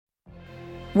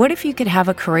What if you could have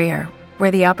a career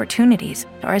where the opportunities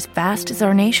are as vast as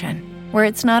our nation, where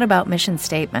it's not about mission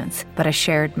statements, but a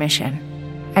shared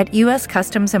mission? At U.S.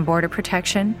 Customs and Border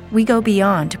Protection, we go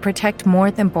beyond to protect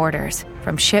more than borders.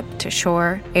 From ship to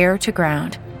shore, air to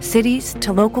ground, cities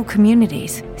to local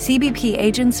communities, CBP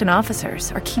agents and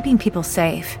officers are keeping people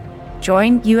safe.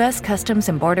 Join U.S. Customs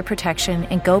and Border Protection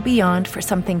and go beyond for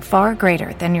something far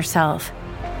greater than yourself.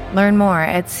 Learn more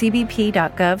at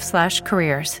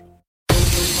cbp.gov/careers.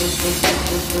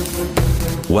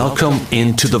 Welcome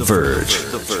into The Verge,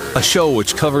 a show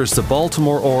which covers the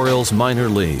Baltimore Orioles minor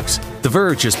leagues. The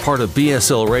Verge is part of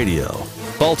BSL Radio.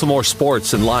 Baltimore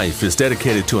Sports and Life is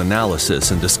dedicated to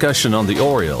analysis and discussion on the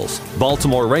Orioles,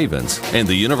 Baltimore Ravens, and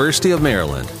the University of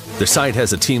Maryland. The site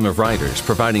has a team of writers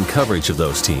providing coverage of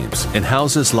those teams and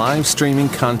houses live streaming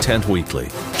content weekly.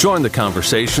 Join the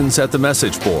conversations at the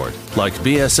message board, like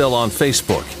BSL on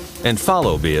Facebook, and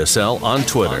follow BSL on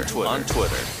Twitter.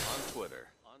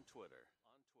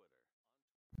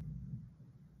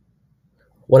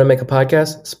 Want to make a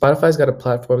podcast? Spotify's got a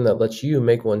platform that lets you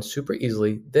make one super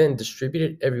easily, then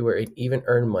distribute it everywhere and even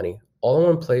earn money, all in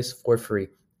one place for free.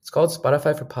 It's called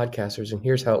Spotify for Podcasters, and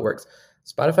here's how it works.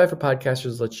 Spotify for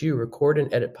Podcasters lets you record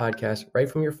and edit podcasts right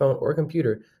from your phone or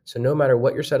computer, so no matter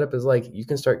what your setup is like, you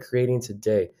can start creating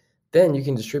today. Then you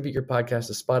can distribute your podcast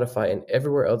to Spotify and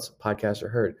everywhere else podcasts are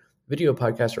heard. Video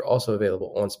podcasts are also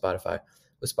available on Spotify.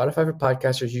 With Spotify for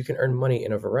Podcasters, you can earn money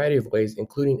in a variety of ways,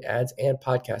 including ads and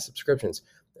podcast subscriptions.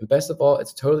 And best of all,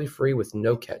 it's totally free with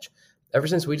no catch. Ever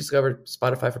since we discovered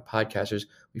Spotify for Podcasters,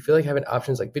 we feel like having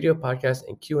options like video podcasts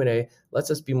and Q&A lets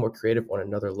us be more creative on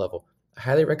another level. I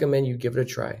highly recommend you give it a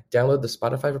try. Download the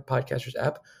Spotify for Podcasters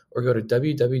app or go to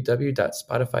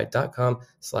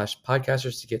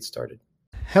www.spotify.com/podcasters to get started.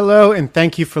 Hello, and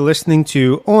thank you for listening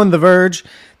to On the Verge.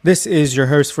 This is your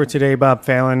host for today, Bob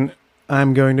Fallon.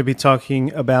 I'm going to be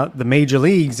talking about the major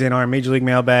leagues in our Major League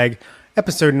Mailbag,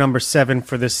 episode number 7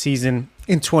 for this season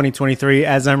in 2023.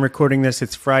 As I'm recording this,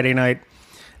 it's Friday night.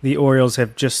 The Orioles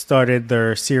have just started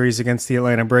their series against the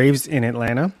Atlanta Braves in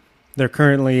Atlanta. They're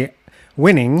currently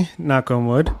winning, knock on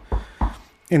wood.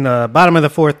 In the bottom of the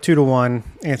fourth, 2-1,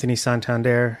 Anthony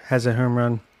Santander has a home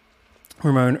run.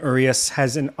 Ramon Urias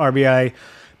has an RBI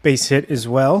base hit as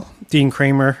well. Dean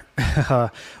Kramer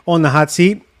on the hot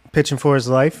seat, pitching for his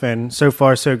life, and so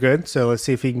far so good. So let's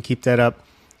see if he can keep that up.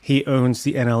 He owns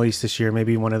the NL East this year.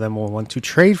 Maybe one of them will want to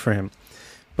trade for him.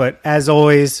 But as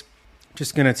always,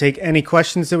 just going to take any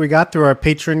questions that we got through our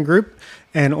Patreon group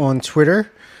and on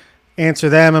Twitter. Answer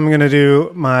them. I'm going to do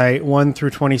my 1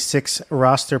 through 26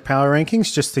 roster power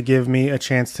rankings just to give me a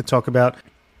chance to talk about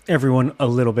everyone a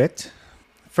little bit.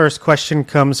 First question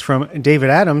comes from David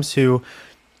Adams, who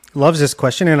loves this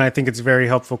question, and I think it's a very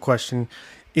helpful question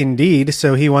indeed.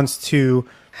 So he wants to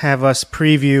have us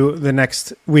preview the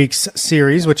next week's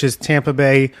series, which is Tampa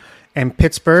Bay and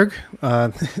Pittsburgh,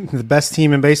 the best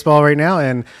team in baseball right now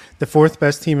and the fourth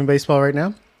best team in baseball right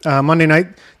now. Monday night,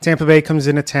 Tampa Bay comes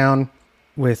into town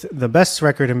with the best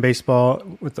record in baseball,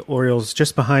 with the Orioles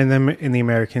just behind them in the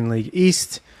American League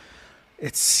East.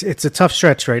 It's a tough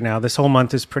stretch right now. This whole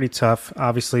month is pretty tough.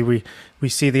 Obviously, we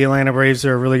see the Atlanta Braves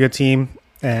are a really good team,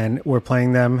 and we're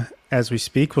playing them as we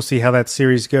speak. We'll see how that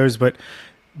series goes, but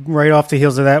right off the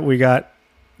heels of that, we got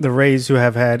the Rays, who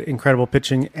have had incredible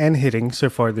pitching and hitting so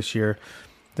far this year.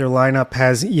 Their lineup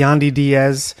has Yandy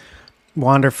Diaz,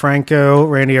 Wander Franco,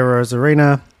 Randy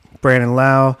Arozarena, Brandon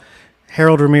Lau,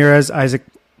 Harold Ramirez, Isaac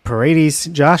Paredes,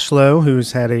 Josh Lowe,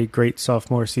 who's had a great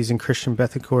sophomore season, Christian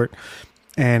Bethancourt,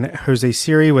 and Jose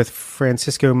Siri with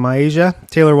Francisco Maia,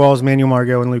 Taylor Walls, Manuel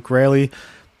Margot, and Luke Raley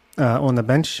on the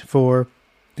bench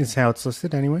is how it's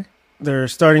listed anyway. Their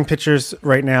starting pitchers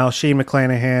right now, Shane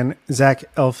McClanahan, Zach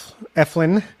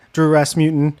Eflin, Drew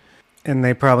Rasmussen, and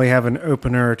they probably have an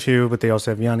opener or two, but they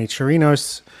also have Yanni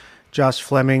Chirinos, Josh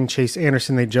Fleming, Chase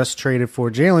Anderson. They just traded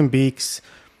for Jalen Beeks,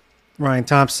 Ryan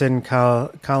Thompson,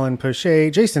 Colin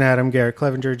Poche, Jason Adam, Garrett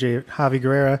Clevenger, Javi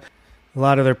Guerrera. A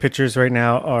lot of their pitchers right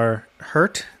now are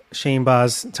hurt. Shane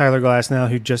Baz, Tyler Glasnow,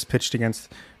 who just pitched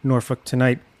against Norfolk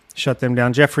tonight, shut them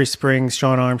down. Jeffrey Springs,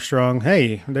 Sean Armstrong.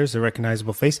 Hey, there's a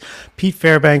recognizable face. Pete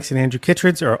Fairbanks and Andrew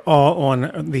Kittredge are all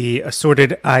on the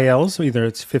assorted ILs. Either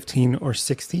it's 15 or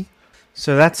 60.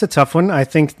 So that's a tough one. I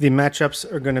think the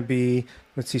matchups are going to be,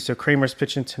 let's see, so Kramer's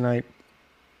pitching tonight.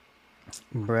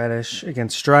 Bradish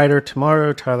against Strider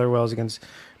tomorrow. Tyler Wells against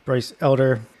Bryce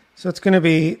Elder. So it's going to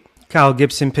be Kyle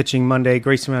Gibson pitching Monday.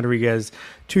 Grayson Rodriguez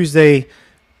Tuesday.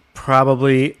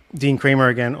 Probably Dean Kramer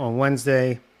again on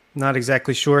Wednesday. Not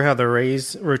exactly sure how the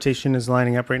Rays rotation is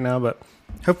lining up right now, but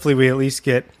hopefully we at least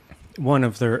get one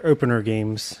of their opener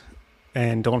games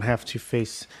and don't have to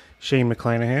face Shane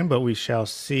McClanahan, but we shall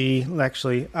see.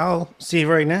 Actually, I'll see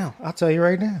right now. I'll tell you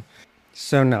right now.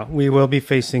 So no, we will be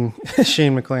facing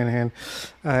Shane McClanahan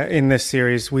in this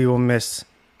series. We will miss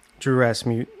Drew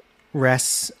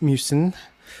Rasmussen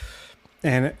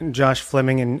and Josh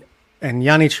Fleming and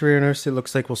Yanni Chirinos. It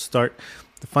looks like we'll start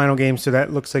the final game. So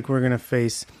that looks like we're going to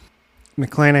face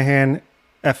McClanahan,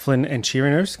 Eflin, and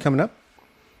Chirinos coming up.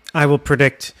 I will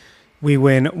predict we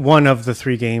win one of the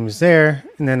 3 games there,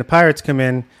 and then the Pirates come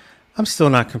in. I'm still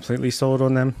not completely sold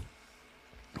on them.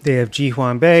 They have Ji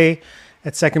Hwan Bae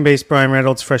at second base, Brian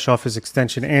Reynolds fresh off his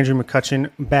extension, Andrew McCutchen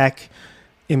back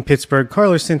in Pittsburgh,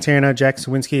 Carlos Santana, Jack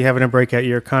Sawinski having a breakout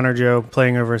year, Connor Joe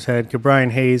playing over his head, Gabriel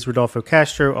Hayes, Rodolfo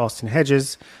Castro, Austin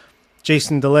Hedges,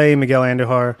 Jason DeLay, Miguel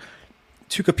Andujar,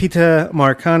 Tucapita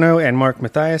Marcano, and Mark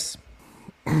Mathias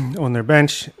on their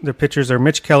bench. Their pitchers are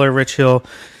Mitch Keller, Rich Hill,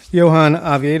 Johan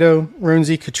Oviedo,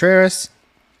 Ronzi Contreras,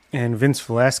 and Vince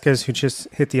Velasquez, who just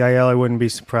hit the IL. I wouldn't be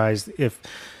surprised if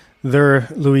their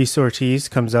Luis Ortiz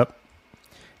comes up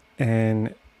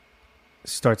and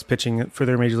starts pitching for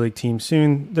their major league team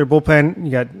soon. Their bullpen,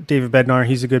 you got David Bednar.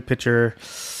 He's a good pitcher.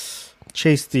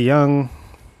 Chase DeYoung,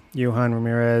 Johan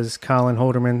Ramirez, Colin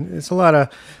Holderman. It's a lot of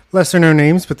lesser-known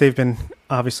names, but they've been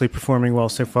obviously performing well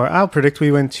so far. I'll predict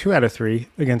we win 2 out of 3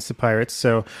 against the Pirates.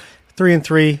 So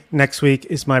 3-3 next week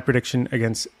is my prediction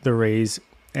against the Rays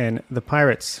and the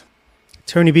Pirates.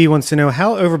 Tony B wants to know,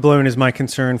 how overblown is my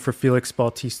concern for Felix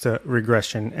Bautista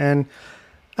regression? And,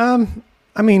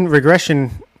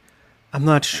 regression, I'm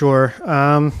not sure.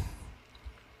 The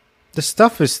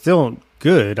stuff is still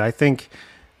good. I think,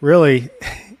 really,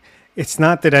 it's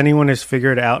not that anyone has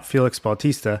figured out Felix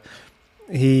Bautista.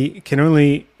 He can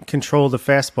only control the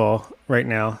fastball right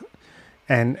now.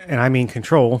 And I mean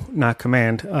control, not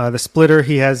command. The splitter,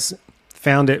 he has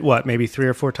found it, maybe 3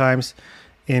 or 4 times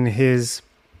in his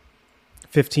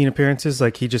 15 appearances.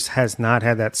 Like, he just has not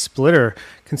had that splitter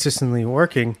consistently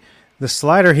working. The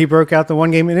slider, he broke out the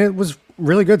one game, and it was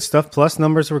really good stuff. Plus,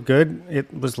 numbers were good.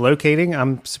 It was locating.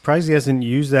 I'm surprised he hasn't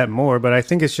used that more, but I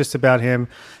think it's just about him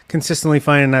consistently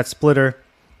finding that splitter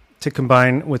to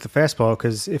combine with the fastball,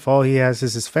 because if all he has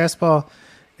is his fastball,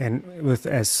 and with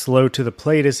as slow to the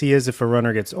plate as he is, if a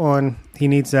runner gets on, he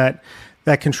needs that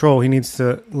control. He needs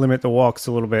to limit the walks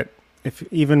a little bit. If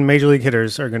even major league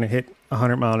hitters are going to hit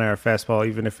 100-mile-an-hour fastball,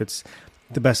 even if it's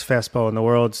the best fastball in the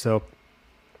world. So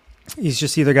he's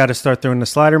just either got to start throwing the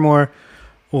slider more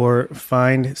or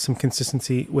find some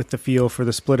consistency with the feel for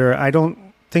the splitter. I don't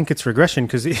think it's regression,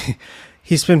 because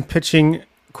he's been pitching,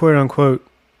 quote-unquote,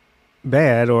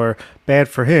 bad or bad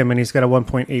for him, and he's got a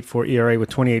 1.84 ERA with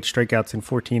 28 strikeouts in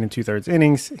 14 2/3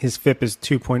 innings. His FIP is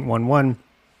 2.11,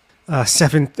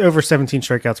 over 17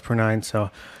 strikeouts per 9.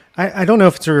 So I don't know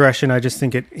if it's a regression. I just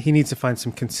think he needs to find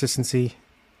some consistency,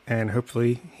 and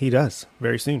hopefully he does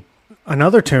very soon.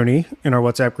 Another Tony in our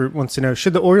WhatsApp group wants to know,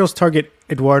 should the Orioles target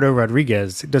Eduardo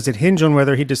Rodriguez? Does it hinge on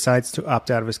whether he decides to opt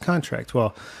out of his contract?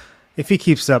 Well, if he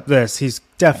keeps up this, he's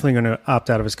definitely going to opt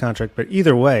out of his contract. But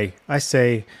either way, I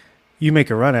say you make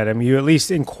a run at him. You at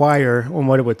least inquire on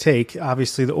what it would take.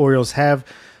 Obviously, the Orioles have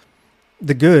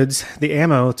the goods, the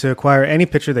ammo to acquire any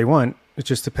pitcher they want. It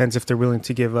just depends if they're willing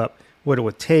to give up what it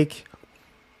would take.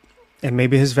 And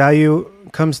maybe his value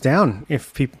comes down.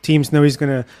 If teams know he's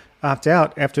going to opt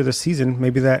out after the season,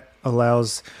 maybe that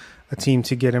allows a team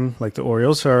to get him, like the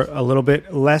Orioles, for a little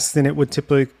bit less than it would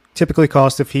typically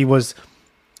cost if he was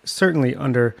certainly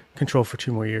under control for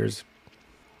 2 more years.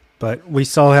 But we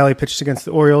saw how he pitched against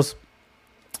the Orioles.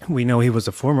 We know he was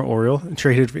a former Oriole,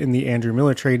 traded in the Andrew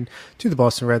Miller trade to the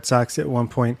Boston Red Sox at one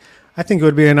point. I think it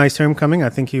would be a nice homecoming. I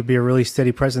think he would be a really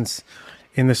steady presence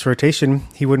in this rotation.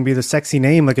 He wouldn't be the sexy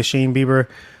name like a Shane Bieber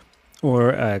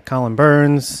or Colin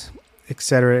Burns, et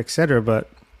cetera, but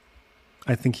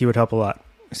I think he would help a lot,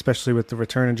 especially with the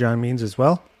return of John Means as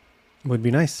well. Would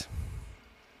be nice.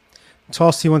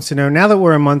 Tulsi wants to know, now that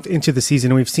we're a month into the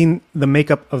season and we've seen the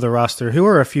makeup of the roster, who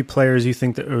are a few players you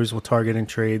think the O's will target in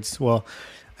trades? Well,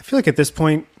 I feel like at this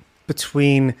point,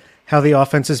 between how the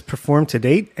offense has performed to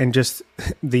date and just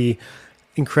the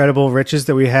incredible riches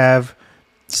that we have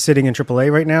sitting in AAA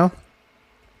right now,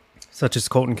 such as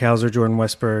Colton Cowser, Jordan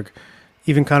Westberg,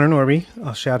 even Connor Norby,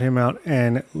 I'll shout him out,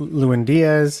 and Lewin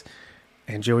Diaz,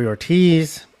 and Joey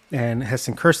Ortiz, and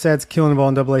Heston Kjerstad's killing the ball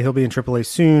in AA. He'll be in AAA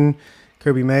soon.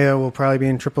 Kirby Mayo will probably be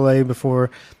in AAA before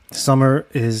summer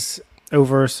is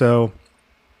over. So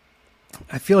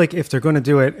I feel like if they're going to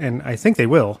do it, and I think they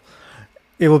will,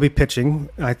 it will be pitching.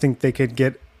 I think they could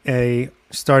get a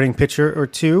starting pitcher or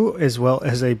two, as well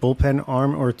as a bullpen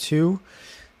arm or two.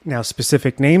 Now,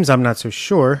 specific names, I'm not so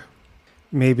sure.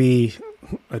 Maybe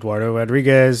Eduardo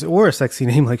Rodriguez, or a sexy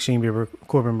name like Shane Bieber,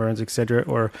 Corbin Burns, etc.,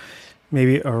 or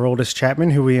maybe Aroldis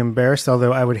Chapman, who we embarrassed,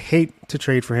 although I would hate to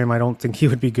trade for him. I don't think he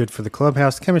would be good for the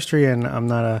clubhouse chemistry, and I'm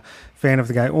not a fan of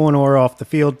the guy on or off the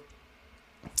field.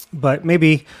 But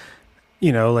maybe,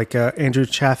 like Andrew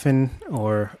Chaffin,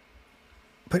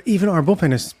 but even our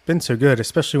bullpen has been so good,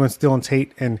 especially once Dylan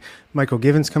Tate and Michael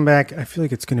Givens come back. I feel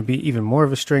like it's going to be even more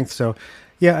of a strength. So,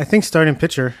 yeah, I think starting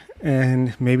pitcher,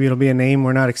 and maybe it'll be a name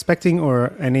we're not expecting or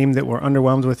a name that we're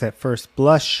underwhelmed with at first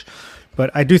blush. But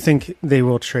I do think they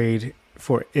will trade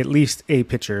for at least a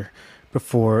pitcher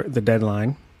before the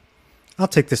deadline. I'll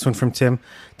take this one from Tim.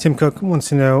 Tim Cook wants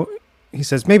to know, he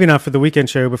says, maybe not for the weekend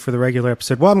show, but for the regular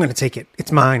episode. Well, I'm going to take it.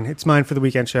 It's mine. It's mine for the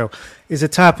weekend show. Is a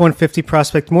top 150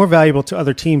 prospect more valuable to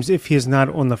other teams if he is not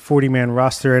on the 40-man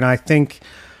roster? And I think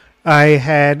I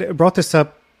had brought this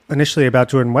up initially about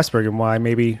Jordan Westburg and why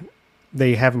maybe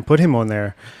they haven't put him on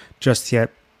there just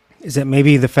yet. Is that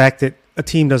maybe the fact that a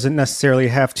team doesn't necessarily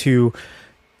have to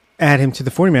add him to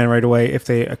the 40-man right away if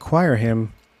they acquire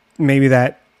him? Maybe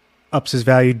that ups his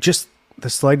value just the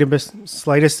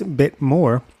slightest bit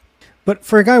more. But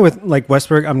for a guy with like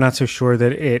Westberg, I'm not so sure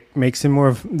that it makes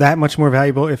him that much more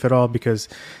valuable, if at all, because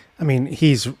I mean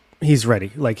he's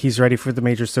ready. Like he's ready for the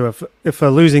majors. So if a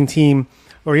losing team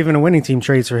or even a winning team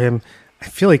trades for him, I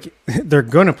feel like they're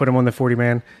going to put him on the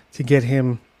 40-man to get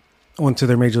him onto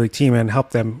their major league team and help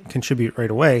them contribute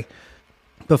right away.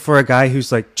 But for a guy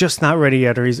who's like just not ready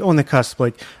yet, or he's on the cusp,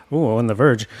 like on the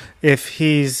verge, if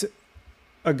he's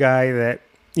a guy that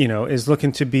is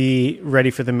looking to be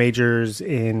ready for the majors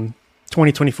in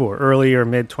 2024, early or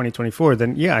mid 2024,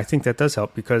 then yeah, I think that does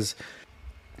help, because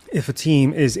if a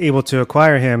team is able to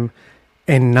acquire him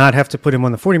and not have to put him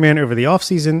on the 40-man over the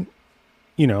offseason,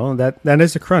 that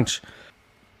is a crunch.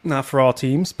 Not for all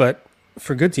teams, but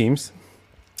for good teams.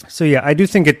 So yeah, I do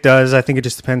think it does. I think it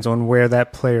just depends on where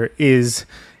that player is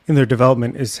in their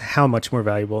development is how much more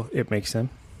valuable it makes them.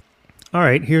 All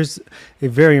right, here's a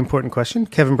very important question.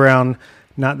 Kevin Brown,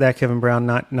 not that Kevin Brown,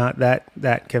 not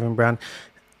that Kevin Brown.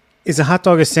 Is a hot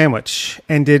dog a sandwich?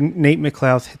 And did Nate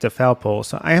McLeod hit the foul pole?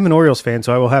 So I am an Orioles fan,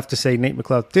 so I will have to say Nate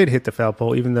McLeod did hit the foul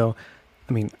pole, even though,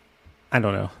 I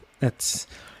don't know. That's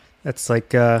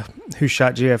like who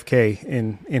shot JFK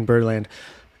in Birdland.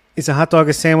 Is a hot dog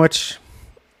a sandwich?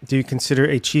 Do you consider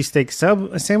a cheesesteak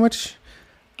sub a sandwich?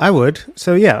 I would.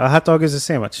 So yeah, a hot dog is a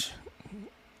sandwich.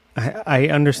 I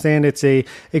understand it's a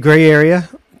gray area.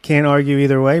 Can't argue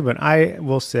either way, but I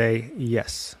will say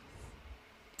yes.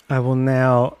 I will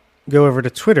now go over to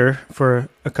Twitter for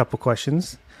a couple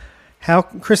questions.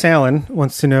 Chris Allen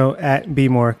wants to know at Be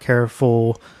More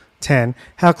Careful 10,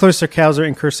 how close are Cowser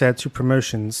and Kersad to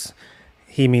promotions?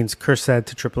 He means Kersad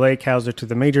to AAA, Cowser to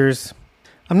the majors.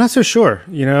 I'm not so sure.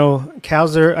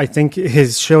 Cowser, I think,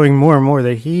 is showing more and more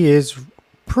that he is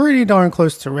pretty darn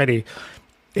close to ready.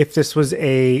 If this was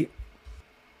a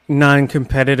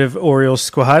non-competitive Orioles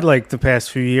squad like the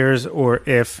past few years, or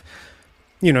if,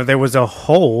 there was a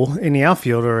hole in the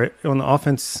outfield or on the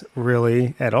offense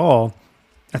really at all,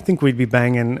 I think we'd be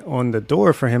banging on the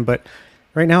door for him. But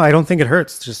right now, I don't think it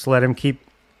hurts. Just let him keep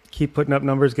putting up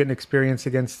numbers, getting experience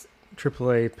against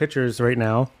AAA pitchers right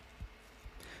now.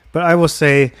 But I will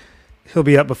say he'll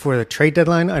be up before the trade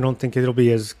deadline. I don't think it'll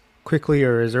be as quickly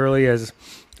or as early as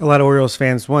a lot of Orioles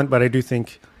fans want, but I do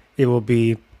think it will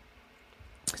be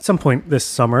at some point this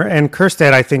summer. And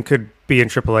Kjerstad, I think, could be in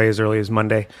AAA as early as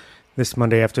this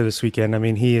Monday after this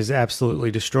weekend. He is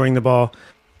absolutely destroying the ball.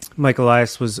 Mike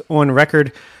Elias was on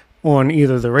record on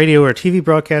either the radio or TV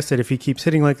broadcast that if he keeps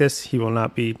hitting like this, he will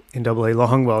not be in AA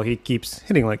long while he keeps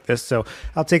hitting like this. So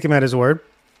I'll take him at his word.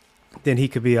 Then he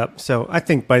could be up. So I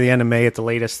think by the end of May at the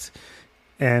latest,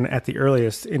 and at the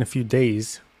earliest in a few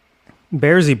days.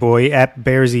 Bearsy Boy at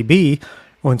Bearsy B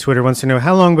on Twitter wants to know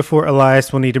how long before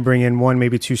Elias will need to bring in one,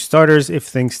 maybe two starters if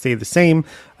things stay the same.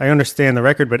 I understand the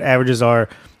record, but averages are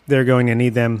they're going to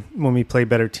need them when we play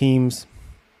better teams.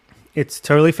 It's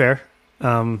totally fair.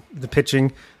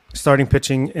 The starting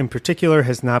pitching in particular,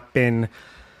 has not been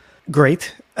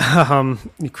great.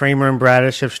 Kramer and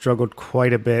Bradish have struggled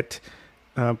quite a bit.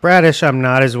 Bradish, I'm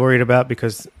not as worried about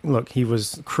because, look, he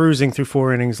was cruising through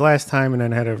 4 innings last time and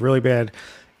then had a really bad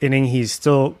inning. He's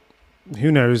still,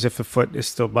 who knows if the foot is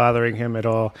still bothering him at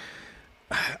all.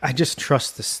 I just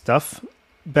trust the stuff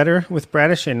better with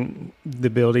Bradish and the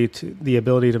ability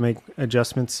to make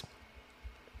adjustments.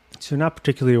 So not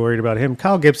particularly worried about him.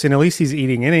 Kyle Gibson, at least he's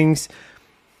eating innings.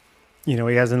 He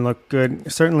hasn't looked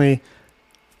good. Certainly,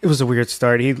 it was a weird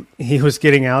start. He was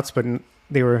getting outs, but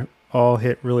they were all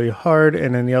hit really hard,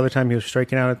 and then the other time he was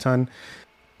striking out a ton,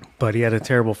 but he had a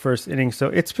terrible first inning. So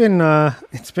it's been a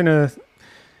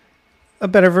a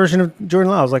better version of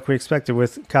Jordan Lyles like we expected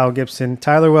with Kyle Gibson.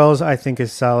 Tyler Wells, I think,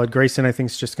 is solid. Grayson, I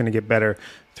think, is just going to get better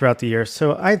throughout the year.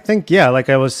 So I think, yeah, like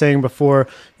I was saying before,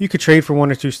 you could trade for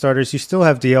 1 or 2 starters. You still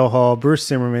have DL Hall, Bruce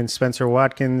Zimmerman, Spencer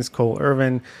Watkins, Cole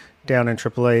Irvin down in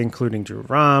AAA, including Drew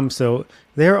Rom. So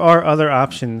there are other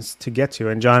options to get to.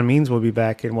 And John Means will be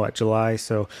back in, July?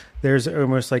 So there's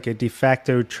almost like a de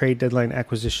facto trade deadline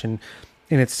acquisition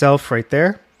in itself right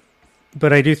there.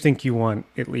 But I do think you want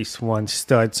at least one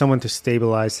stud, someone to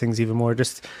stabilize things even more.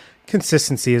 Just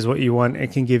consistency is what you want.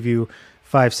 It can give you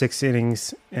 5-6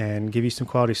 innings and give you some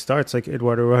quality starts like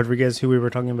Eduardo Rodriguez, who we were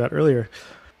talking about earlier.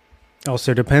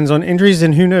 Also depends on injuries,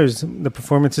 and who knows, the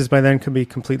performances by then could be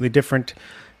completely different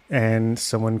and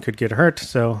someone could get hurt.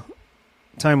 So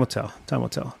time will tell. Time will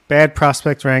tell. Bad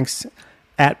prospect ranks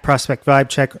at Prospect Vibe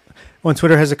Check on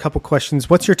Twitter has a couple questions.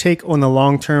 What's your take on the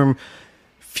long-term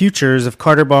futures of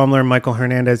Carter Baumler, Michael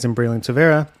Hernandez, and Braylon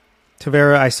Tavera?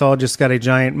 Tavera, I saw, just got a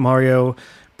giant Mario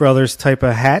Brothers type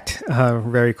of hat.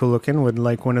 Very cool looking. Would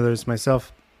like one of those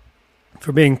myself.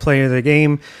 For being player of the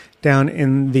game down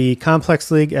in the Complex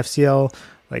League, FCL,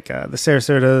 like the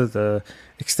Sarasota, the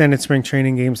extended spring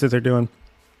training games that they're doing.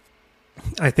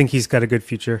 I think he's got a good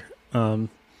future.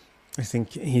 I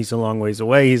think he's a long ways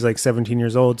away. He's like 17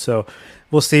 years old, so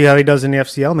we'll see how he does in the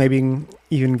FCL. Maybe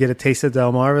even get a taste of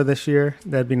Delmarva this year.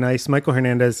 That'd be nice. Michael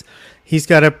Hernandez, he's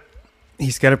got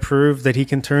to prove that he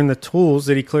can turn the tools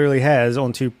that he clearly has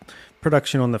onto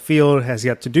production on the field. Has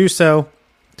yet to do so.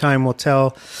 Time will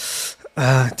tell.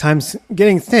 Time's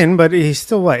getting thin, but he's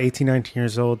still, 18, 19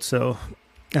 years old. So,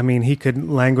 I mean, he could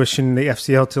languish in the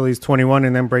FCL till he's 21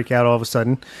 and then break out all of a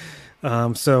sudden.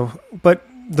 But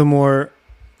the more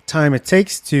time it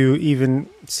takes to even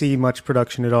see much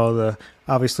production at all,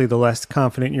 obviously the less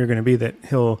confident you're going to be that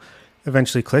he'll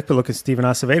eventually click. But look at Steven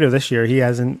Acevedo this year.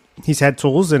 He's had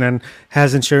tools and then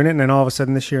hasn't shown it. And then all of a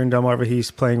sudden this year in Delmarva, he's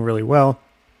playing really well.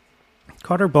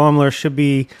 Carter Baumler should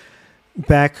be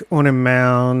back on a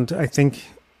mound, I think,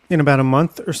 in about a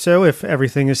month or so, if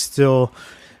everything is still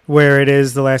where it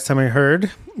is the last time I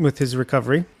heard with his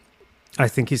recovery. I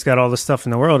think he's got all the stuff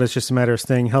in the world. It's just a matter of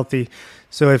staying healthy.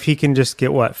 So if he can just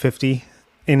get, 50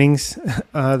 innings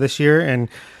this year and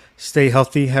stay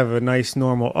healthy, have a nice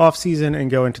normal offseason, and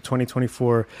go into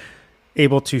 2024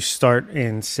 able to start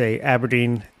in, say,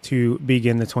 Aberdeen to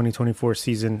begin the 2024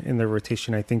 season in the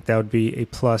rotation, I think that would be a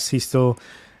plus. He's still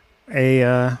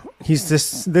he's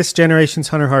this generation's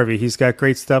Hunter Harvey. He's got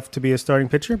great stuff to be a starting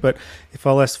pitcher, but if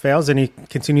all else fails and he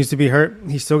continues to be hurt,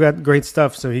 he's still got great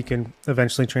stuff, so he can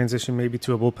eventually transition maybe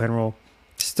to a bullpen role.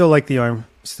 Still like the arm,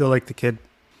 still like the kid.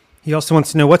 He also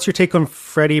wants to know, what's your take on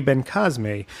Freddie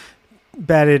Bencosme?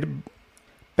 Batting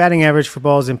average for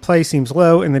balls in play seems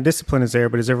low, and the discipline is there,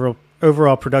 but his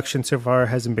overall production so far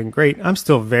hasn't been great. I'm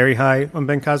still very high on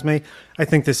Bencosme. I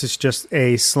think this is just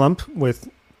a slump with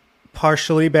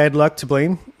partially bad luck to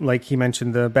blame. Like he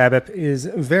mentioned, the BABIP is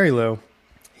very low.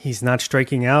 He's not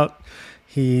striking out.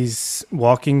 He's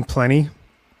walking plenty.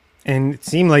 And it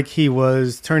seemed like he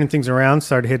was turning things around,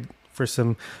 started to hit for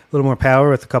a little more power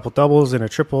with a couple doubles and a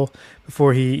triple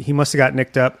before he must have got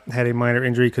nicked up, had a minor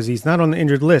injury, because he's not on the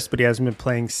injured list, but he hasn't been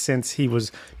playing since he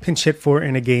was pinch hit for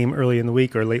in a game early in the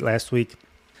week or late last week.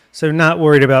 So not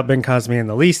worried about Bencosme in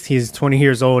the least. He's 20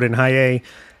 years old in high A,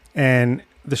 and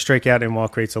the strikeout and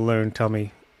walk rates alone tell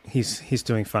me he's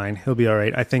doing fine. He'll be all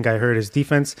right. I think I heard his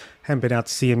defense. Haven't been out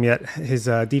to see him yet. His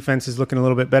defense is looking a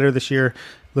little bit better this year, a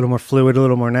little more fluid, a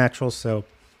little more natural. So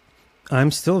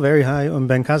I'm still very high on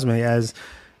Bencosme, as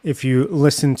if you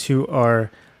listen to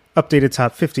our updated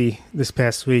top 50 this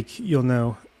past week, you'll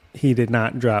know he did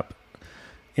not drop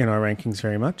in our rankings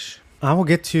very much. I will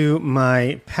get to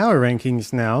my power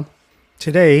rankings now.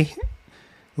 Today,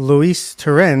 Luis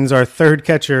Torrens, our third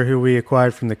catcher who we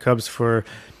acquired from the Cubs for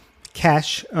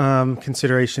cash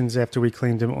considerations after we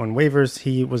claimed him on waivers,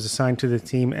 he was assigned to the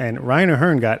team, and Ryan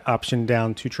O'Hearn got optioned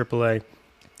down to AAA.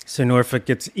 So Norfolk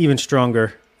gets even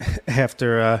stronger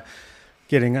after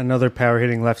getting another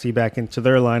power-hitting lefty back into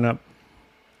their lineup.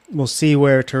 We'll see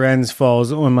where Torrens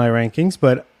falls on my rankings,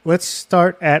 but let's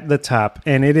start at the top,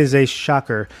 and it is a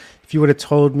shocker. If you would have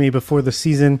told me before the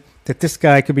season that this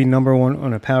guy could be number one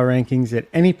on a power rankings at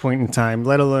any point in time,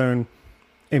 let alone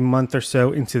a month or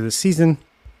so into the season,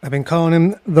 I've been calling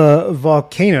him the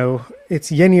Volcano.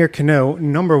 It's Yennier Cano,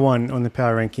 number one on the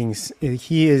power rankings.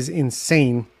 He is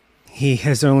insane. He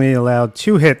has only allowed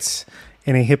 2 hits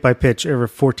and a hit by pitch over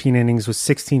 14 innings with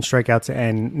 16 strikeouts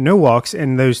and no walks.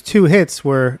 And those 2 hits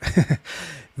were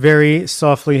very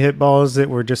softly hit balls that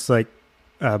were just like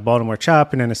Baltimore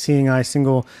chop, and then a seeing eye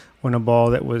single on a ball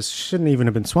that shouldn't even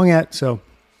have been swung at. So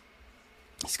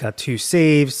He's got 2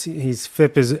 saves. His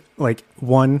FIP is like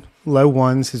 1, low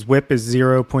ones. His whip is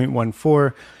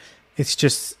 0.14. It's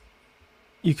just,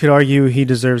 you could argue he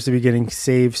deserves to be getting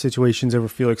save situations over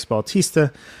Felix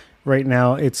Bautista. Right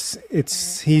now,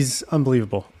 he's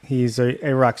unbelievable. He's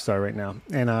a rock star right now,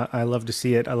 and I love to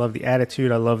see it. I love the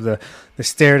attitude. I love the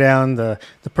stare down, the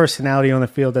personality on the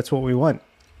field. That's what we want.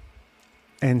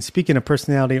 And speaking of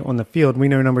personality on the field, we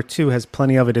know number 2 has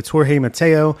plenty of it. It's Jorge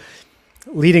Mateo,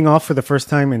 leading off for the first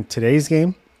time in today's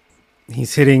game.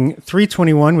 He's hitting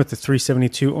 .321 with a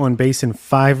 .372 on base and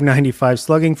 .595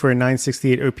 slugging for a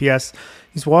 .968 OPS.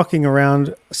 He's walking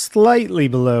around slightly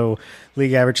below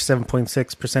league average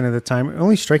 7.6% of the time,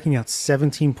 only striking out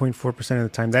 17.4% of the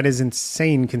time. That is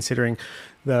insane considering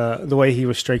the way he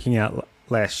was striking out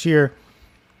last year.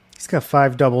 He's got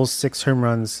 5 doubles, 6 home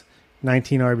runs,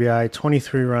 19 RBI,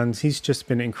 23 runs. He's just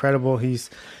been incredible. He's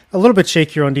a little bit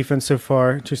shakier on defense so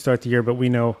far to start the year, but we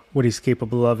know what he's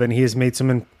capable of, and he has made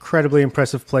some incredibly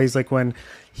impressive plays, like when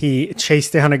he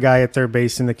chased down a guy at third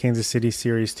base in the Kansas City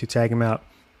series to tag him out.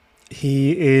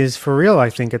 He is for real,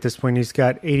 I think, at this point. He's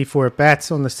got 84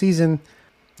 at-bats on the season.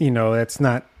 That's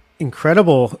not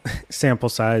incredible sample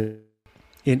size.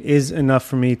 It is enough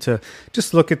for me to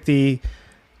just look at the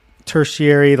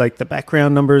tertiary, like the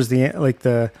background numbers,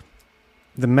 the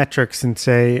metrics, and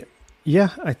say, yeah,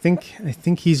 I think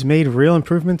he's made real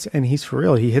improvements, and he's for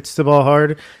real. He hits the ball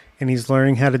hard, and he's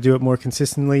learning how to do it more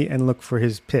consistently and look for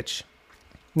his pitch.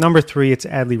 Number 3, it's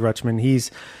Adley Rutschman. He's,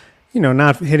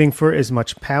 not hitting for as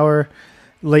much power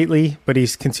lately, but he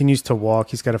continues to walk.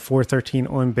 He's got a .413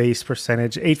 on base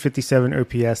percentage,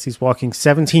 .857 OPS. He's walking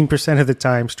 17% of the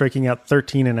time, striking out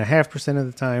 13.5% of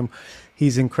the time.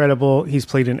 He's incredible. He's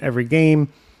played in every game.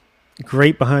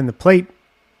 Great behind the plate.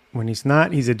 When he's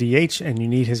not, he's a DH, and you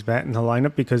need his bat in the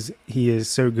lineup because he is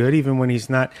so good. Even when he's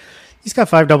not, he's got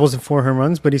 5 doubles and 4 home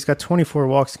runs, but he's got 24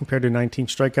 walks compared to 19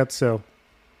 strikeouts. So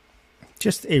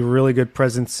just a really good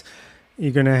presence.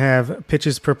 You're going to have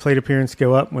pitches per plate appearance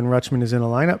go up when Rutschman is in a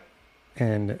lineup,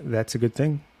 and that's a good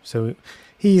thing. So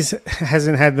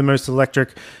hasn't had the most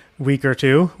electric week or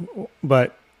two,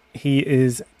 but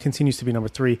he continues to be number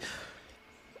 3.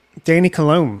 Danny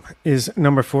Colomb is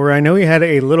number 4. I know he had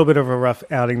a little bit of a rough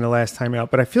outing the last time out,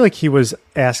 but I feel like he was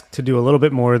asked to do a little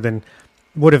bit more than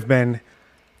would have been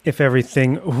if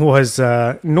everything was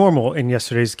normal in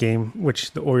yesterday's game,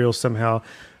 which the Orioles somehow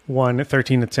won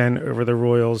 13-10 over the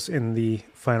Royals in the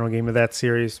final game of that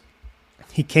series.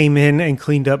 He came in and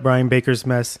cleaned up Brian Baker's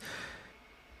mess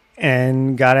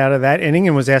and got out of that inning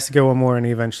and was asked to go one more, and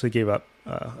he eventually gave up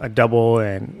a double,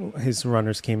 and his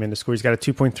runners came in to score. He's got a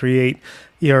 2.38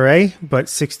 ERA, but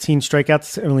 16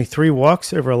 strikeouts, only 3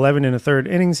 walks over 11 and a third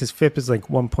innings. His FIP is like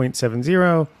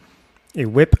 1.70, a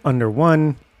whip under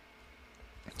 1,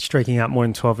 striking out more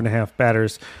than 12.5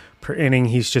 batters per inning.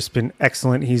 He's just been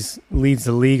excellent. He's leads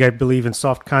the league, I believe, in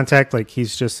soft contact. Like,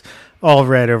 he's just all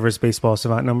red over his baseball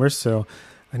savant numbers. So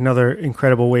another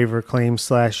incredible waiver claim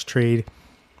 / trade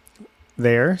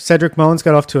there. Cedric Mullins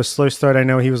got off to a slow start. I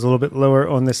know he was a little bit lower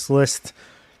on this list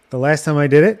the last time I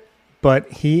did it, but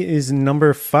he is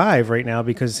number 5 right now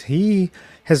because he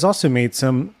has also made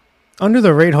some under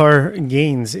the radar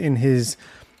gains in his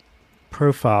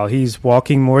profile. He's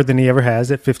walking more than he ever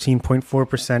has at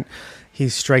 15.4%.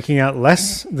 He's striking out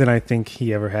less than I think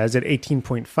he ever has at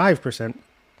 18.5%.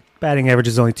 Batting average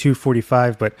is only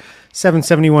 .245, but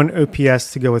 .771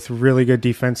 OPS to go with really good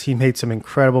defense. He made some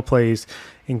incredible plays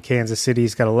in Kansas City.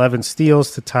 He's got 11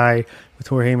 steals to tie with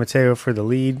Jorge Mateo for the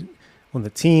lead on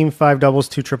the team. 5 doubles,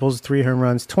 2 triples, 3 home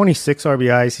runs, 26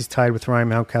 RBIs. He's tied with Ryan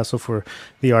Mountcastle for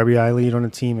the RBI lead on the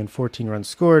team and 14 runs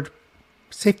scored.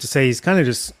 Safe to say he's kind of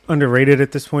just underrated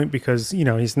at this point because,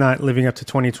 he's not living up to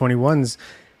 2021's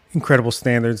incredible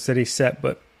standards that he set.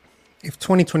 But if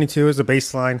 2022 is a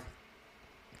baseline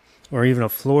or even a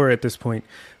floor at this point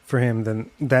for him, then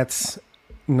that's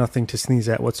nothing to sneeze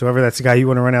at whatsoever. That's a guy you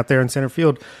want to run out there in center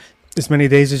field as many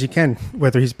days as you can,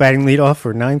 whether he's batting leadoff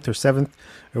or 9th or 7th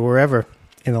or wherever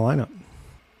in the lineup.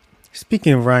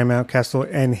 Speaking of Ryan Mountcastle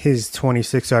and his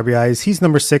 26 RBIs, he's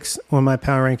number 6 on my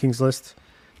power rankings list.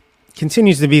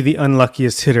 Continues to be the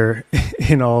unluckiest hitter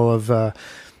in all of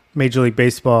Major League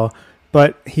Baseball,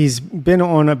 but he's been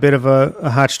on a bit of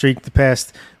a hot streak the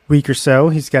past week or so.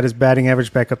 He's got his batting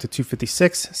average back up to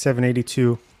 .256,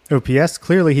 .782 OPS.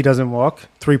 Clearly he doesn't walk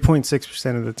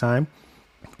 3.6% of the time,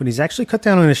 but he's actually cut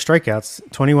down on his strikeouts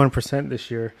 21% this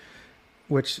year,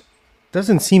 which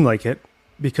doesn't seem like it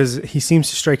because he seems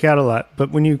to strike out a lot.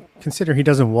 But when you consider he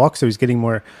doesn't walk, so he's getting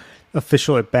more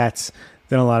official at bats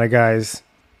than a lot of guys.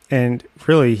 And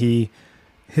really, he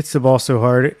hits the ball so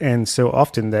hard and so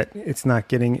often that it's not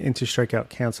getting into strikeout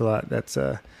counts a lot. That's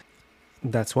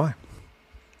That's why.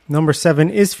 Number 7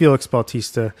 is Felix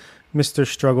Bautista, Mr.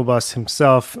 Struggle Bus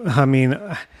himself. I mean,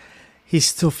 he's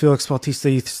still Felix Bautista.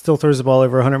 He still throws the ball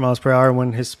over 100 miles per hour.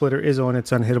 When his splitter is on,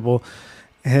 it's unhittable.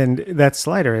 And that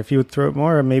slider, if you would throw it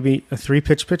more, maybe a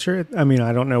 3-pitch pitcher. I mean,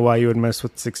 I don't know why you would mess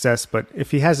with success, but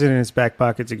if he has it in his back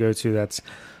pocket to go to, that's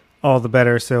all the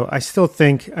better. So I still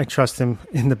think I trust him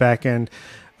in the back end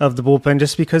of the bullpen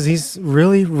just because he's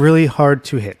really, really hard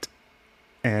to hit.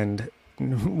 And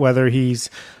whether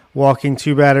he's walking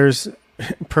 2 batters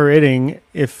per inning,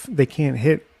 if they can't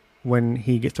hit when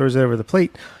he throws it over the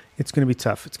plate, it's going to be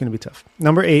tough. It's going to be tough.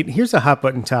 Number 8, here's a hot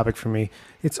button topic for me.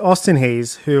 It's Austin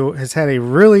Hayes, who has had a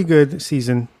really good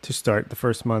season to start the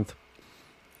first month.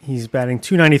 He's batting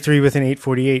 .293 with an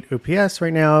 .848 OPS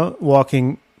right now,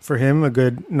 walking for him a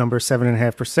good number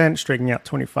 7.5%, striking out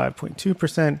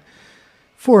 25.2%,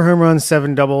 4 home runs,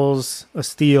 7 doubles, a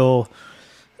steal,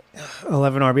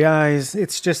 11 RBIs.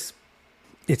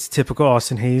 It's typical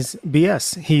Austin Hayes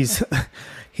BS.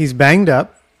 He's banged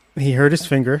up. He hurt his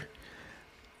finger.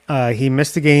 He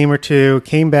missed a game or two,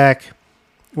 came back,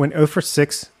 went 0 for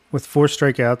 6 with 4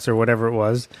 strikeouts or whatever it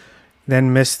was,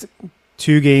 then missed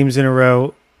 2 games in a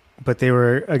row, but they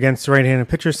were against right-handed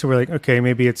pitchers, so we're like, okay,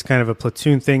 maybe it's kind of a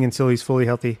platoon thing until he's fully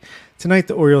healthy. Tonight,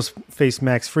 the Orioles face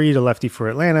Max Fried, a lefty for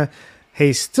Atlanta.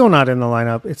 Hayes still not in the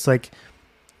lineup. It's like,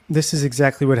 this is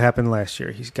exactly what happened last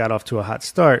year. He's got off to a hot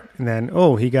start, and then,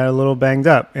 he got a little banged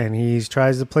up, and he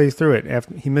tries to play through it.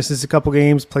 After he misses a couple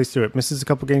games, plays through it, misses a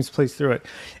couple games, plays through it,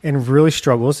 and really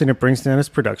struggles, and it brings down his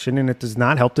production, and it does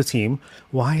not help the team.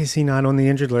 Why is he not on the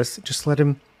injured list? Just let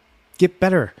him get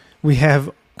better. We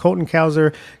have Colton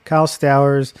Cowser, Kyle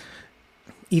Stowers,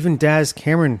 even Daz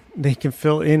Cameron. They can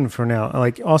fill in for now.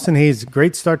 Like Austin Hayes,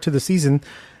 great start to the season,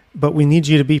 but we need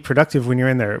you to be productive when you're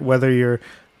in there, whether you're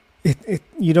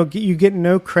you get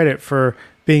no credit for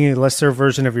being a lesser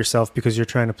version of yourself because you're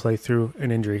trying to play through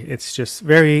an injury. It's just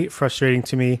very frustrating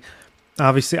to me.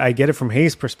 Obviously, I get it from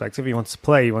Hayes' perspective. He wants to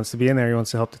play. He wants to be in there. He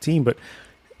wants to help the team. But,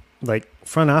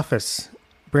 front office,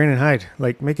 Brandon Hyde,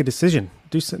 make a decision.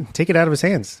 Do something. Take it out of his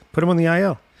hands. Put him on the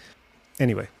IL.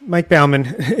 Anyway, Mike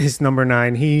Baumann is number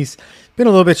 9. He's been a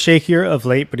little bit shakier of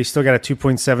late, but he's still got a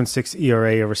 2.76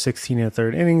 ERA over 16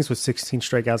 1/3 innings with 16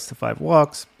 strikeouts to 5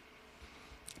 walks.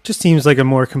 Just seems like a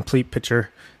more complete pitcher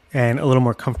and a little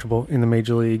more comfortable in the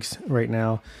major leagues right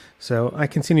now. So I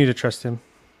continue to trust him.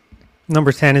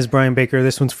 Number 10 is Brian Baker.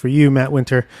 This one's for you, Matt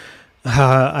Winter.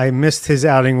 I missed his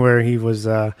outing where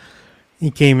he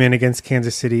came in against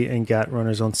Kansas City and got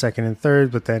runners on second and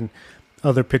third, but then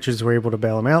other pitchers were able to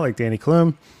bail him out, like Danny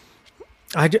Colomb.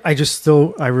 I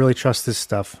really trust this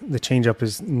stuff. The changeup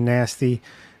is nasty.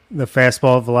 The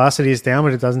fastball velocity is down,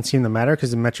 but it doesn't seem to matter because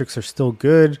the metrics are still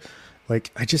good.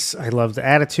 I love the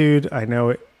attitude. I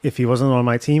know if he wasn't on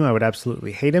my team, I would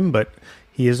absolutely hate him, but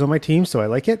he is on my team, so I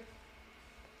like it.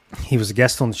 He was a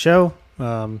guest on the show.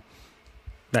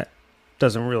 That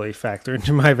doesn't really factor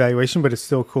into my evaluation, but it's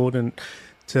still cool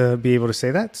to be able to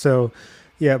say that. So,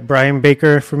 yeah, Brian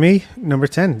Baker for me, number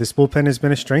 10. This bullpen has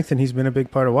been a strength, and he's been a big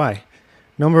part of why.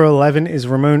 Number 11 is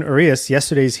Ramon Urias,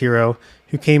 yesterday's hero,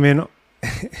 who came in,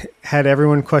 had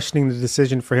everyone questioning the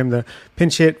decision for him to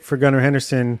pinch hit for Gunnar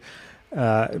Henderson.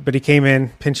 But he came in,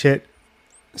 pinch hit,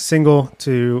 single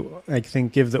to, I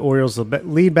think, give the Orioles the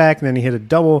lead back, and then he hit a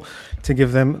double to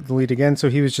give them the lead again. So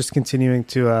he was just continuing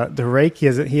to the rake. He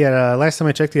had last time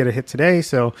I checked, he had a hit today.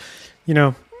 So,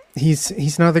 he's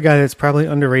another guy that's probably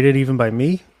underrated even by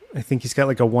me. I think he's got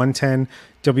a 110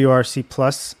 WRC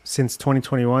plus since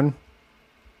 2021.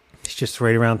 He's just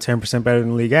right around 10% better than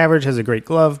the league average, has a great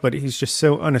glove, but he's just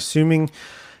so unassuming,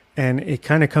 and it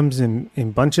kind of comes in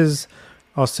bunches.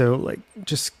 Also,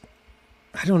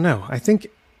 I don't know. I think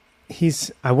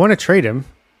I want to trade him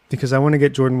because I want to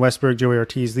get Jordan Westburg, Joey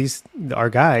Ortiz, these are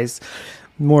guys,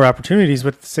 more opportunities,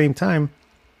 but at the same time,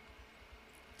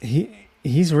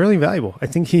 he's really valuable. I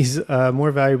think he's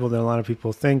more valuable than a lot of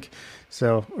people think.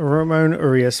 So, Ramon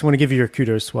Urias, I want to give you your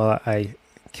kudos while I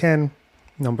can.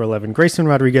 Number 11. Grayson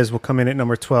Rodriguez will come in at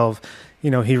number 12.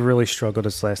 He really struggled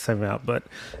his last time out, but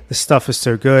the stuff is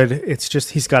so good. It's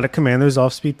just he's got to command those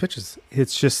off-speed pitches.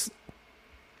 It's just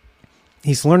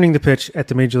he's learning to pitch at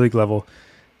the major league level,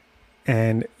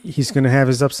 and he's going to have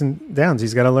his ups and downs.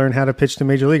 He's got to learn how to pitch to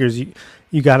major leaguers.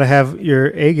 You got to have your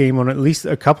A game on at least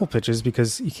a couple pitches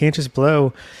because you can't just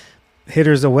blow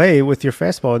hitters away with your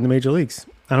fastball in the major leagues.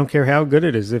 I don't care how good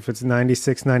it is. If it's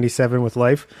 96, 97 with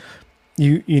life,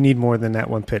 you need more than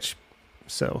that one pitch.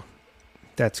 So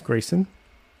that's Grayson.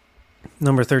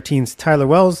 Number 13 is Tyler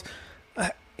Wells.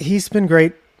 He's been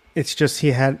great. It's just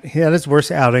he had his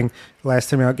worst outing. Last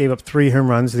time out, gave up 3 home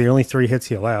runs, the only 3 hits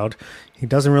he allowed. He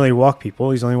doesn't really walk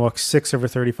people. He's only walked 6 over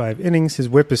 35 innings. His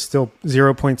whip is still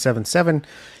 0.77.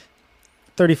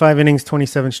 35 innings,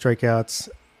 27 strikeouts.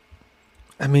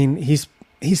 I mean, he's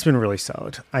been really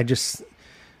solid. I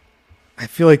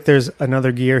feel like there's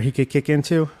another gear he could kick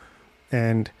into,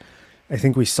 and I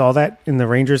think we saw that in the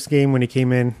Rangers game when he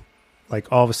came in,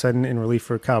 like all of a sudden in relief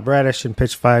for Kyle Bradish and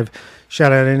pitched 5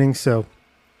 shutout innings. So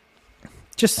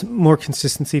just more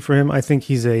consistency for him. I think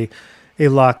he's a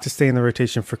lock to stay in the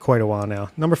rotation for quite a while now.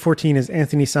 Number 14 is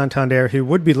Anthony Santander, who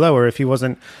would be lower if he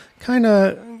wasn't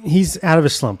he's out of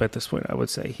his slump at this point, I would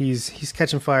say. He's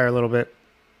catching fire a little bit.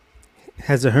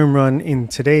 Has a home run in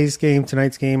tonight's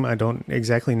game. I don't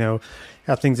exactly know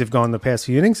how things have gone the past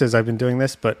few innings as I've been doing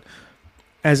this, but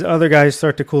as other guys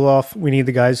start to cool off, we need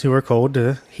the guys who are cold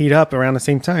to heat up around the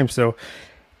same time. So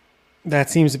that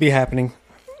seems to be happening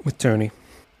with Tony.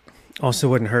 Also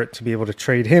wouldn't hurt to be able to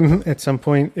trade him at some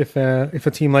point if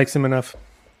a team likes him enough,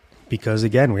 because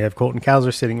again, we have Colton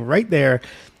Cowser sitting right there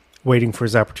waiting for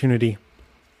his opportunity.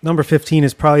 Number 15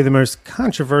 is probably the most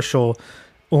controversial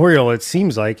Oriole, it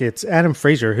seems like. It's Adam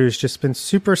Frazier, who's just been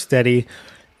super steady,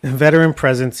 veteran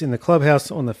presence in the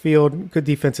clubhouse, on the field, good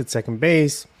defense at second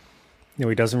base.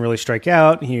 He doesn't really strike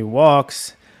out. He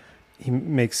walks. He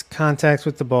makes contacts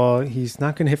with the ball. He's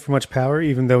not going to hit for much power,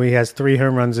 even though he has 3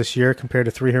 home runs this year compared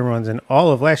to 3 home runs in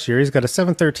all of last year. He's got a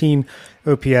 713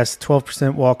 OPS,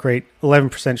 12% walk rate, 11%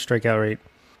 strikeout rate.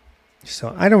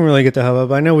 So I don't really get the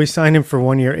hubbub. I know we signed him for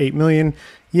 1 year, $8 million.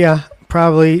 Yeah,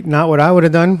 probably not what I would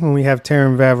have done when we have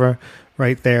Taron Vavra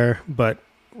right there, but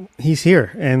he's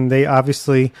here, and they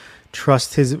obviously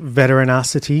trust his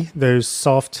veteranosity, those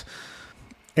soft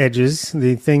edges,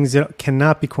 the things that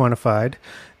cannot be quantified.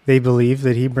 They believe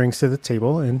that he brings to the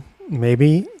table, and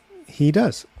maybe he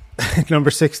does.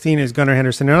 Number 16 is Gunnar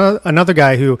Henderson, another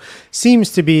guy who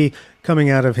seems to be coming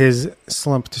out of his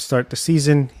slump to start the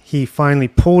season. He finally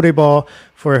pulled a ball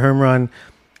for a home run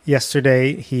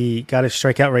yesterday. He got his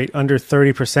strikeout rate under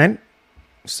 30%,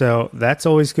 so that's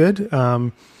always good.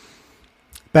 Batting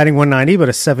 190, but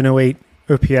a 708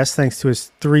 OPS thanks to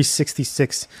his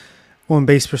 366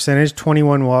 on-base percentage,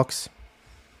 21 walks.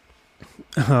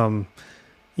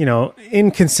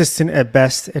 Inconsistent at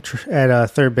best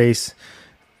at third base.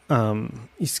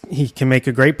 He can make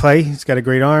a great play. He's got a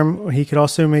great arm. He could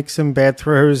also make some bad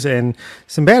throws and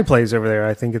some bad plays over there.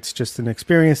 I think it's just an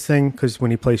experience thing, because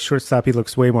when he plays shortstop, he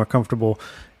looks way more comfortable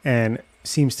and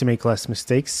seems to make less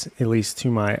mistakes, at least to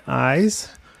my eyes.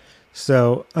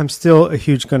 So I'm still a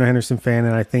huge Gunnar Henderson fan,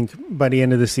 and I think by the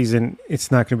end of the season,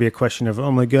 it's not going to be a question of,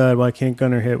 oh my God, why can't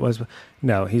Gunnar hit?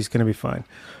 No, he's going to be fine.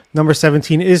 Number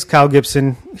 17 is Kyle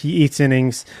Gibson. He eats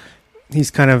innings.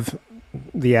 He's kind of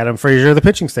the Adam Frazier of the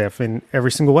pitching staff in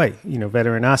every single way.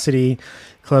 Veteranosity,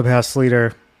 clubhouse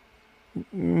leader,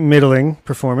 middling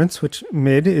performance, which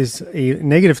mid is a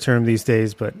negative term these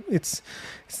days, but it's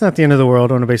not the end of the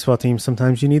world on a baseball team.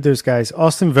 Sometimes you need those guys.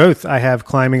 Austin Voth, I have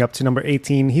climbing up to number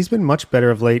 18. He's been much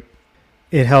better of late.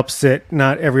 It helps that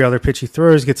not every other pitch he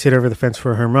throws gets hit over the fence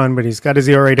for a home run, but he's got his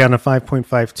ERA down to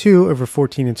 5.52 over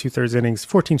 14 2/3 innings,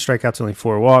 14 strikeouts, only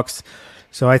 4 walks.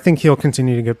 So I think he'll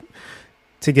continue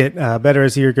to get better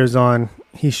as the year goes on.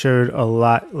 He showed a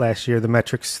lot last year. The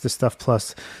metrics, the stuff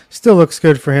plus, still looks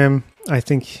good for him. I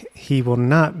think he will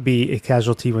not be a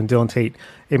casualty when Dylan Tate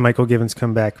and Michael Givens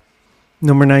come back.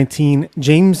 Number 19,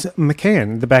 James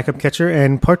McCann, the backup catcher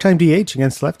and part-time DH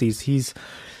against lefties. He's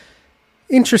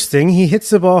interesting. He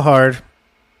hits the ball hard.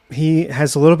 He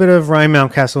has a little bit of Ryan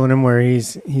Mountcastle in him, where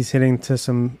he's hitting to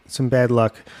some bad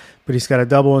luck, but he's got a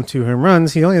double and 2 home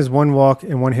runs. He only has 1 walk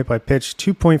and 1 hit by pitch,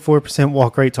 2.4%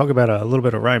 walk rate. Talk about a little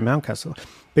bit of Ryan Mountcastle.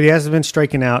 But he hasn't been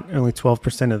striking out only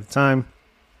 12% of the time.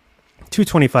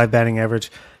 225 batting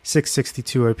average,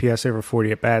 662 OPS over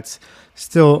 40 at-bats.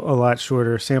 Still a lot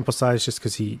shorter sample size just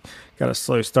because he got a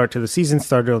slow start to the season,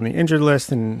 started on the injured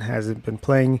list, and hasn't been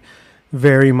playing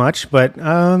very much. But,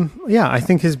 I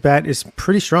think his bat is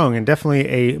pretty strong and definitely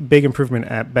a big improvement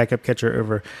at backup catcher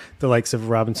over the likes of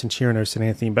Robinson Chirinos and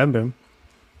Anthony Bemboom.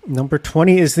 Number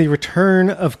 20 is the return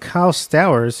of Kyle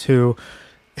Stowers, who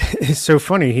is so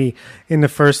funny. He, in the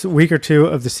first week or two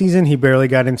of the season, he barely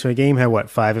got into a game, had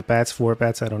 5 at-bats, 4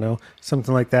 at-bats, I don't know,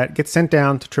 something like that. Gets sent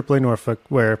down to AAA Norfolk,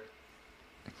 where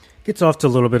gets off to a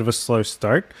little bit of a slow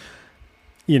start.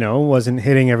 Wasn't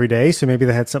hitting every day, so maybe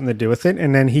that had something to do with it.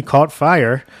 And then he caught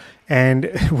fire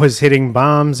and was hitting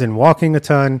bombs and walking a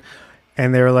ton.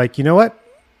 And they were like, you know what,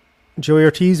 Joey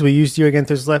Ortiz, we used you against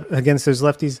those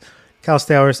lefties. Kyle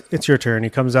Stowers, it's your turn. He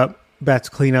comes up, bats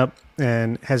clean up,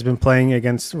 and has been playing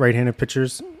against right-handed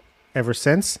pitchers ever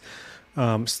since.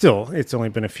 Still, it's only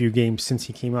been a few games since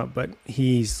he came up, but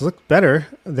he's looked better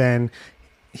than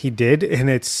he did, and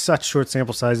it's such short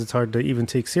sample size, it's hard to even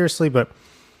take seriously, but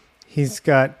he's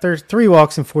got 3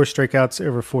 walks and 4 strikeouts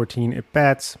over 14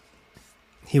 at-bats.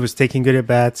 He was taking good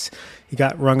at-bats. He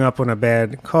got rung up on a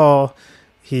bad call.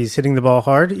 He's hitting the ball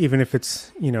hard, even if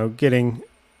it's, getting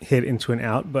hit into an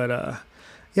out. But,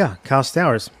 Kyle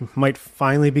Stowers might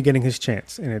finally be getting his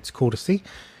chance, and it's cool to see.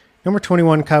 Number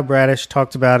 21, Kyle Bradish,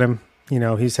 talked about him.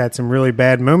 He's had some really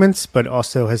bad moments, but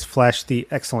also has flashed the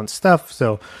excellent stuff.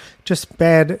 So just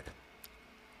bad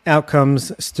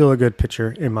outcomes, still a good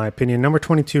pitcher, in my opinion. Number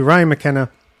 22, Ryan McKenna,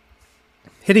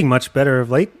 hitting much better of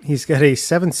late. He's got a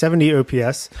 770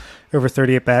 OPS, over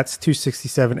 30 at-bats,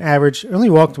 267 average. Only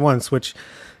walked once, which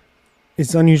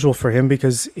is unusual for him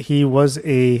because he was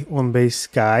a on-base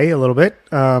guy a little bit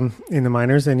in the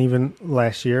minors and even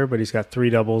last year, but he's got 3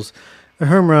 doubles, a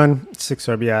home run, 6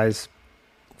 RBIs,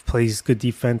 plays good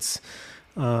defense.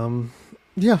 He's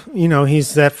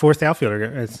that fourth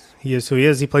outfielder. He is who he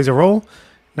is. He plays a role,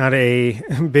 not a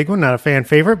big one, not a fan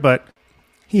favorite, but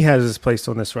he has his place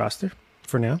on this roster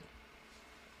for now.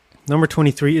 Number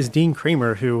 23 is Dean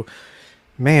Kramer, who,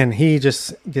 man, he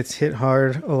just gets hit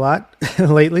hard a lot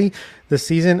lately this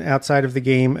season outside of the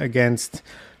game against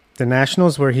the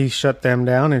Nationals where he shut them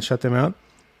down and shut them out.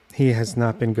 He has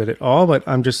not been good at all, but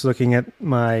I'm just looking at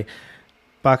my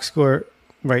box score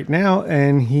right now,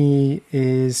 and he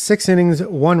is 6 innings,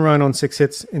 1 run on 6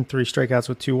 hits, and 3 strikeouts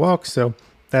with 2 walks. So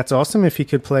that's awesome. If he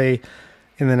could play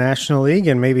in the National League,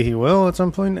 and maybe he will at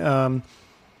some point,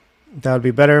 that would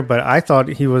be better. But I thought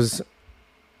he was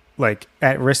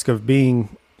at risk of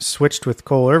being switched with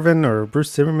Cole Irvin or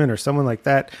Bruce Zimmerman or someone like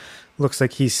that. Looks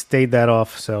like he stayed that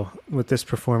off. So with this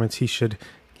performance, he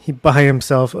buy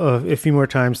himself a few more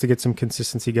times to get some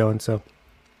consistency going. So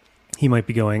he might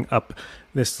be going up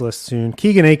this list soon.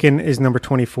 Keegan Aiken is number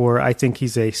 24. I think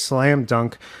he's a slam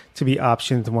dunk to be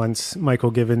optioned once Michael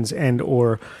Givens and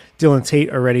or Dylan Tate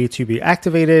are ready to be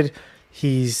activated.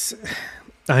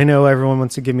 I know everyone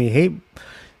wants to give me hate,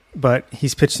 but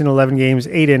he's pitched in 11 games,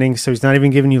 8 innings, so he's not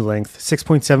even giving you length.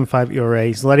 6.75 ERA.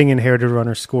 He's letting inherited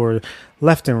runners score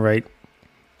left and right.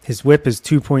 His whip is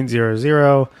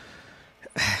 2.00.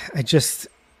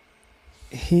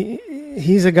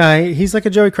 He's a guy, he's like a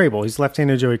Joey Crable. He's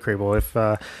left-handed Joey Crable.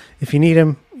 If you need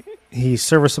him, he's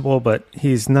serviceable, but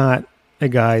he's not a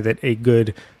guy that a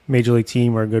good major league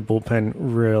team or a good bullpen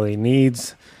really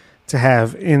needs to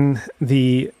have in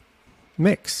the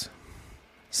mix.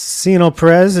 Cionel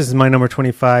Perez is my number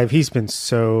 25. He's been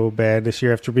so bad this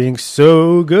year after being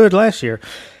so good last year.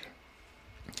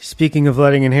 Speaking of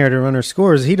letting inherited runner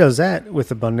scores, he does that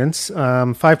with abundance.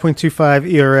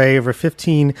 5.25 ERA over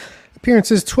 15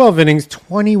 appearances, 12 innings,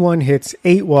 21 hits,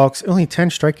 8 walks, only 10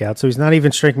 strikeouts. So he's not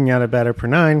even striking out a batter per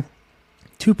 9.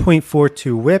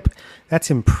 2.42 whip.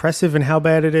 That's impressive in how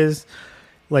bad it is.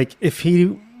 If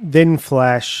he didn't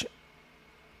flash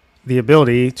the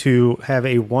ability to have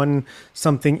a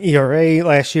 1-something ERA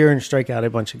last year and strike out a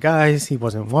bunch of guys, he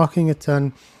wasn't walking a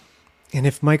ton. And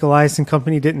if Michael Elias and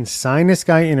company didn't sign this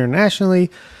guy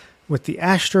internationally with the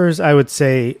Astros, I would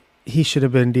say he should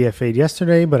have been DFA'd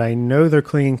yesterday, but I know they're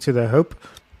clinging to the hope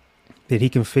that he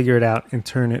can figure it out and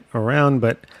turn it around.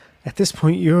 But at this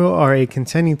point, you are a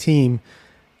contending team.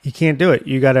 You can't do it.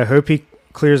 You got to hope he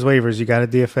clears waivers. You got to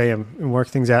DFA him and work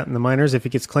things out in the minors. If he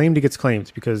gets claimed, he gets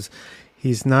claimed because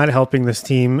he's not helping this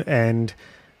team, and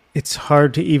it's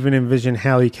hard to even envision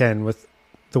how he can with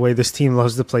the way this team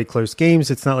loves to play close games.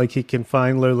 It's not like he can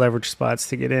find low leverage spots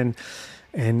to get in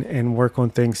and work on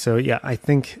things. So yeah, I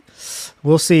think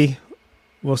we'll see.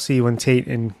 We'll see when Tate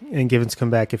and Givens come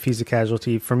back if he's a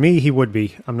casualty. For me, he would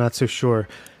be. I'm not so sure.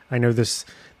 I know this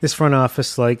front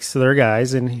office likes their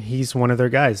guys, and he's one of their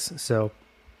guys. So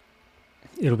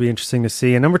it'll be interesting to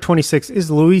see. And number 26 is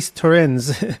Luis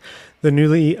Torrens, the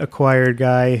newly acquired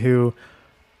guy who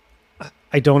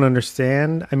I don't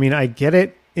understand. I mean, I get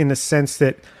it in the sense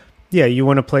that, yeah, you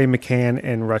want to play McCann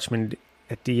and Rutschman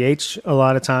at DH a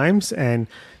lot of times. And,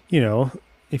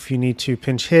 if you need to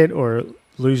pinch hit or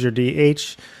lose your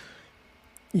DH,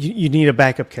 you need a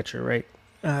backup catcher, right?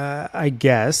 I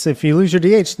guess if you lose your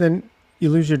DH, then you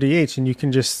lose your DH and you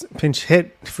can just pinch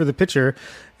hit for the pitcher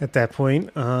at that point.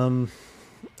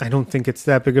 I don't think it's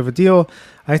that big of a deal.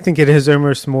 I think it is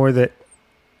almost more that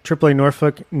AAA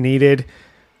Norfolk needed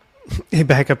a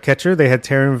backup catcher. They had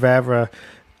Taron Vavra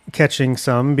catching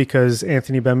some because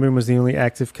Anthony Bemboom was the only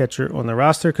active catcher on the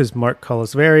roster because Mark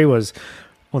Collisvary was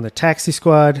on the taxi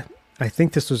squad. I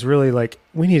think this was really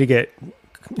we need to get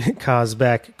Colo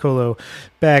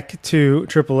back to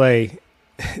AAA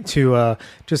to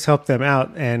just help them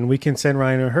out. And we can send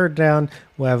Ryan O'Hurd down.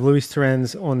 We'll have Luis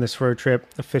Torrens on this road trip,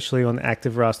 officially on the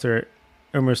active roster,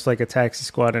 almost like a taxi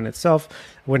squad in itself.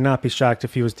 I would not be shocked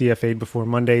if he was DFA'd before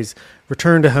Monday's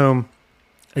return to home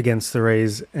against the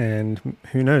Rays. And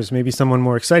who knows, maybe someone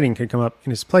more exciting could come up in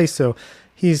his place. So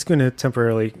he's going to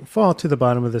temporarily fall to the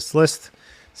bottom of this list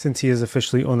since he is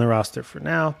officially on the roster for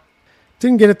now.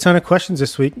 Didn't get a ton of questions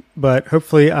this week, but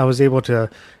hopefully I was able to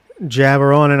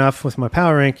jabber on enough with my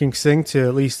power rankings thing to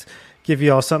at least give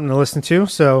you all something to listen to.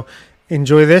 So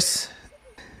enjoy this.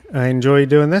 I enjoy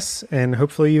doing this, and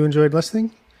hopefully you enjoyed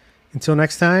listening. Until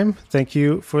next time, thank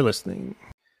you for listening.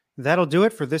 That'll do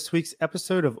it for this week's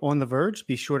episode of On the Verge.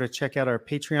 Be sure to check out our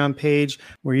Patreon page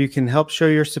where you can help show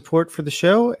your support for the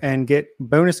show and get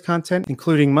bonus content,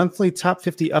 including monthly top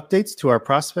 50 updates to our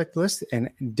prospect list and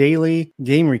daily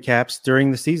game recaps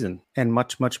during the season, and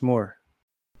much, much more.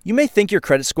 You may think your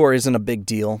credit score isn't a big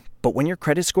deal, but when your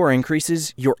credit score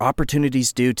increases, your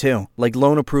opportunities do too, like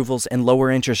loan approvals and lower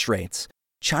interest rates.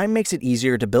 Chime makes it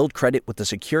easier to build credit with the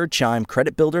secured Chime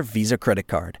Credit Builder Visa Credit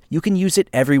Card. You can use it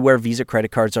everywhere Visa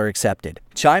credit cards are accepted.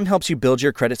 Chime helps you build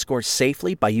your credit score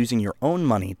safely by using your own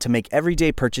money to make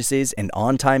everyday purchases and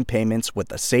on-time payments with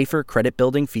the safer credit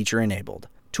building feature enabled.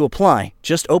 To apply,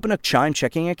 just open a Chime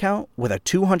checking account with a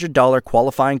 $200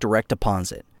 qualifying direct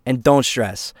deposit. And don't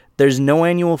stress, there's no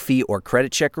annual fee or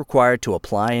credit check required to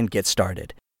apply and get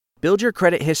started. Build your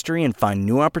credit history and find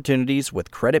new opportunities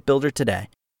with Credit Builder today.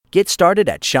 Get started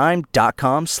at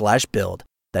chime.com/build.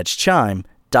 That's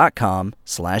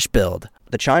chime.com/build.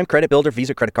 The Chime Credit Builder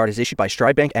Visa Credit Card is issued by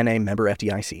Stride Bank N.A. member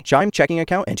FDIC. Chime checking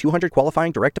account and $200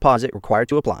 qualifying direct deposit required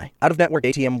to apply. Out-of-network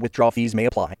ATM withdrawal fees may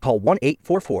apply. Call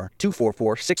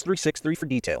 1-844-244-6363 for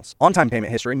details. On-time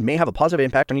payment history may have a positive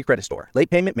impact on your credit score. Late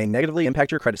payment may negatively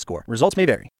impact your credit score. Results may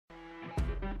vary.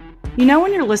 You know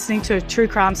when you're listening to a true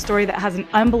crime story that has an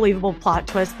unbelievable plot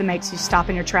twist that makes you stop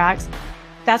in your tracks?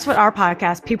 That's what our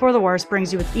podcast, People Are the Worst,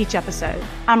 brings you with each episode.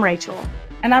 I'm Rachel.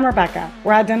 And I'm Rebecca.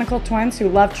 We're identical twins who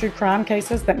love true crime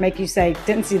cases that make you say,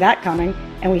 didn't see that coming,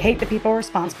 and we hate the people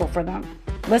responsible for them.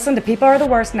 Listen to People Are the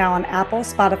Worst now on Apple,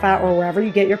 Spotify, or wherever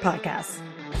you get your podcasts.